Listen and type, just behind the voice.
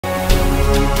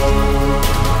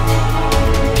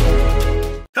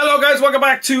guys, welcome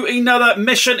back to another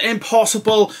Mission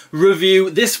Impossible review.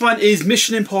 This one is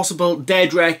Mission Impossible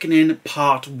Dead Reckoning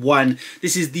Part 1.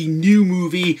 This is the new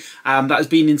movie that has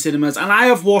been in cinemas, and I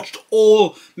have watched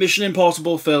all Mission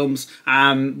Impossible films,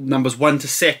 numbers 1 to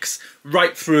 6,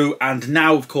 right through, and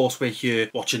now of course we're here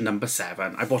watching number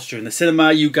 7. I watched it in the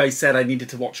cinema. You guys said I needed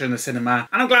to watch it in the cinema,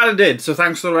 and I'm glad I did, so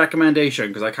thanks for the recommendation,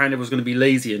 because I kind of was going to be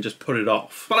lazy and just put it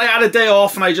off. But I had a day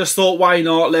off and I just thought, why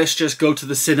not, let's just go to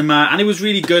the cinema, and it was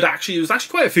really good actually. There was actually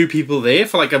quite a few people there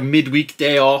for like a midweek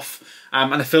day off.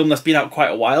 And a film that's been out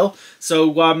quite a while.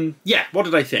 So, yeah, what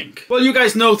did I think? Well, you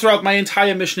guys know throughout my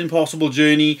entire Mission Impossible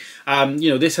journey, you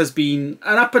know, this has been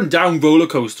an up and down roller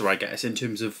coaster, I guess, in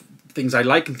terms of things I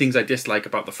like and things I dislike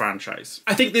about the franchise.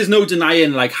 I think there's no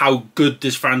denying like how good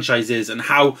this franchise is and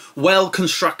how well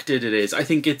constructed it is. I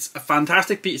think it's a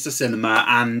fantastic piece of cinema,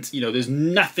 and you know, there's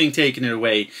nothing taking it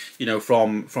away, you know,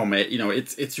 from it. You know,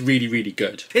 it's really, really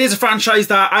good. It is a franchise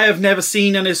that I have never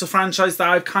seen, and it's a franchise that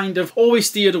I've kind of always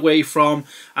steered away from,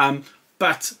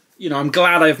 but you know, I'm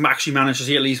glad I've actually managed to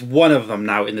see at least one of them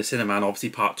now in the cinema, and obviously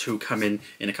part 2 coming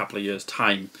in a couple of years'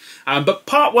 time. But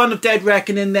part 1 of Dead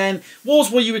Reckoning then was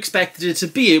what you expected it to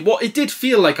be. It did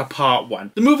feel like a part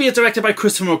 1. The movie is directed by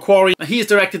Christopher McQuarrie. He has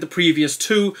directed the previous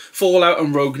 2, Fallout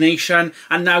and Rogue Nation,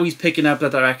 and now he's picking up the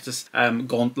director's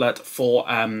gauntlet for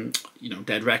you know,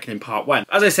 Dead Reckoning Part 1.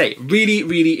 As I say, really,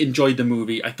 really enjoyed the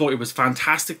movie. I thought it was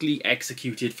fantastically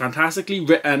executed, fantastically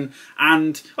written,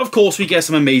 and of course we get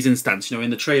some amazing stunts. You know, in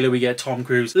the trailer we get Tom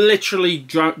Cruise literally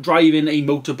driving a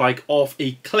motorbike off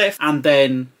a cliff, and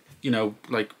then, you know,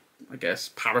 like, I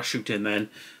guess parachuting then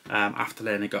after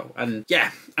letting it go. And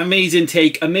yeah, amazing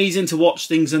take, amazing to watch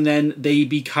things and then they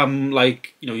become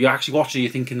like, you know, you actually watch it,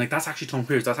 you're thinking like, that's actually Tom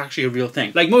Cruise, that's actually a real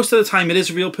thing. Like most of the time it is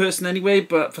a real person anyway,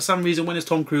 but for some reason when it's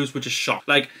Tom Cruise we're just shocked.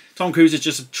 Like Tom Cruise is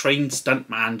just a trained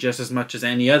stuntman just as much as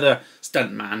any other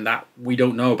stuntman that we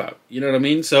don't know about, you know what I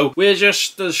mean? So we're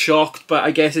just as shocked, but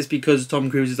I guess it's because Tom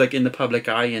Cruise is like in the public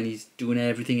eye and he's doing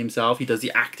everything himself. He does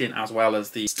the acting as well as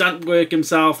the stunt work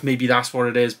himself, maybe that's what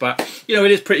it is, but you know,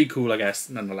 it is pretty cool I guess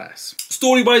nonetheless.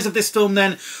 Story-wise of this film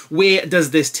then, where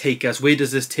does this take us? Where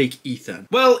does this take Ethan?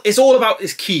 Well, it's all about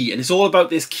this key, and it's all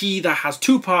about this key that has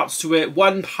 2 parts to it.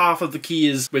 One half of the key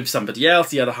is with somebody else,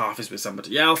 the other half is with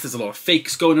somebody else. There's a lot of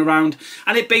fakes going around,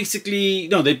 and it basically,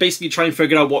 no, they basically try and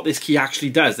figure out what this key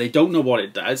actually does. They don't know what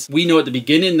it does. We know at the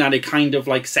beginning that it kind of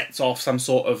like sets off some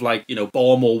sort of like, you know,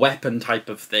 bomb or weapon type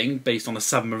of thing based on a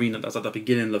submarine that's at the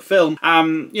beginning of the film.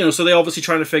 You know, so they're obviously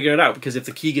trying to figure it out, because if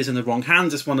the key gets in the wrong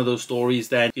hands, it's one of those stories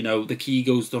then, you know, the key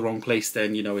goes the wrong place,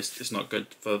 then, you know, it's not good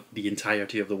for the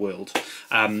entirety of the world.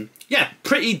 Yeah,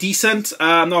 pretty decent.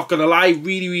 I'm not gonna lie,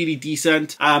 really, really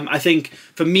decent. I think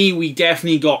for me, we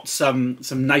definitely got some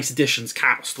nice additions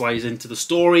cast-wise into the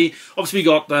story. Obviously, we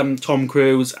got Tom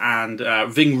Cruise and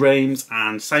Ving Rhames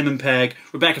and Simon Pegg.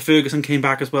 Rebecca Ferguson came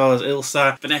back as well as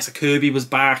Ilsa. Vanessa Kirby was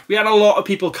back. We had a lot of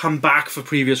people come back for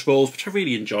previous roles, which I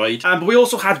really enjoyed. But we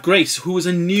also had Grace, who was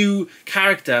a new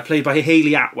character played by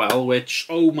Hayley Atwell, which,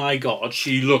 oh my god,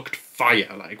 she looked fire.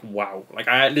 Like, wow. Like,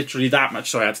 I had literally that much,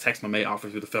 so I had to text my mate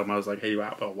halfway through the film. I was like, hey,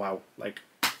 oh wow, like,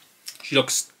 she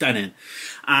looks stunning.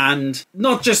 And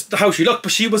not just how she looked,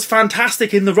 but she was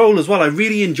fantastic in the role as well. I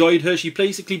really enjoyed her. She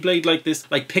basically played like this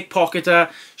like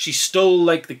pickpocketer. She stole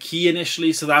like the key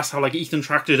initially, so that's how like Ethan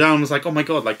tracked her down. It was like, oh my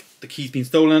god, like the key's been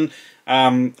stolen.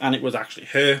 And it was actually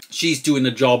her. She's doing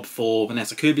the job for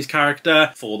Vanessa Kirby's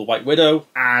character, for the White Widow,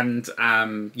 and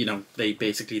you know, they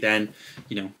basically then,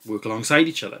 you know, work alongside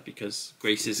each other because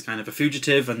Grace is kind of a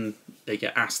fugitive and they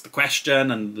get asked the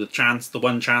question and the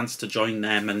one chance to join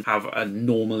them and have a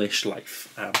normal-ish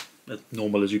life. As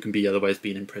normal as you can be otherwise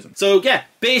being in prison. So yeah,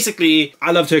 basically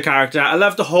I loved her character. I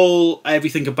loved the whole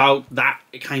everything about that.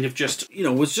 It kind of just, you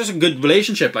know, was just a good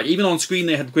relationship. Like even on screen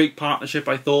they had great partnership,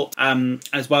 I thought,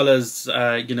 as well as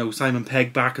you know, Simon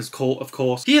Pegg back as Colt, of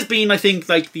course. He has been, I think,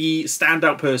 like the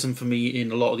standout person for me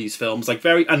in a lot of these films, like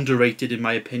very underrated in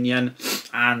my opinion,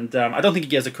 and I don't think he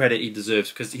gets the credit he deserves,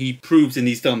 because he proves in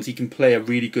these films he can play a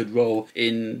really good role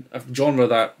in a genre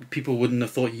that people wouldn't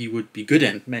have thought he would be good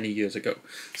in many years ago.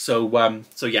 So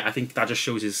yeah, I think that just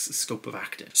shows his scope of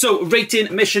acting. So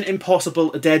rating Mission Impossible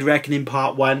Dead Reckoning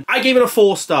Part 1. I gave it a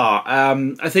 4-star.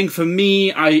 I think for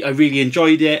me, I really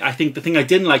enjoyed it. I think the thing I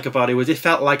didn't like about it was it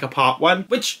felt like a Part 1,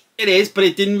 which it is, but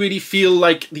it didn't really feel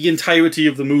like the entirety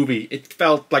of the movie. It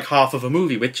felt like half of a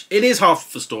movie, which it is half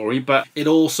of the story, but it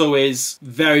also is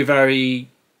very, very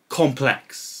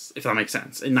complex. films, if that makes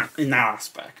sense, in that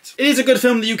aspect. It is a good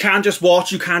film that you can just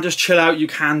watch, you can just chill out, you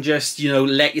can just, you know,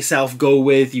 let yourself go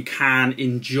with, you can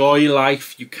enjoy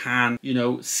life, you can, you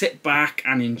know, sit back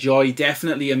and enjoy.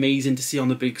 Definitely amazing to see on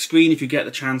the big screen. If you get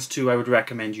the chance to, I would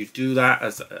recommend you do that,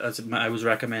 as I was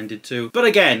recommended to. But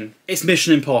again, it's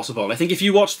Mission Impossible. I think if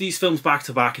you watch these films back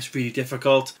to back, it's really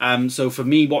difficult. So for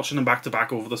me, watching them back to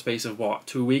back over the space of, what,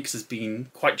 2 weeks has been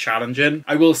quite challenging.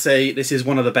 I will say this is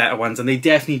one of the better ones, and they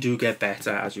definitely do get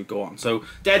better as you go on. So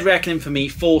Dead Reckoning for me,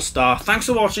 4-star. Thanks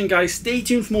for watching, guys. Stay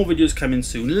tuned for more videos coming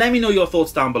soon. Let me know your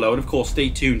thoughts down below, and of course stay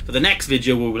tuned for the next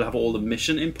video where we'll have all the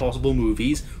Mission Impossible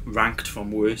movies ranked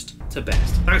from worst to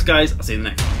best. Thanks, guys. I'll see you in the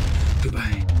next one.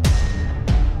 Goodbye.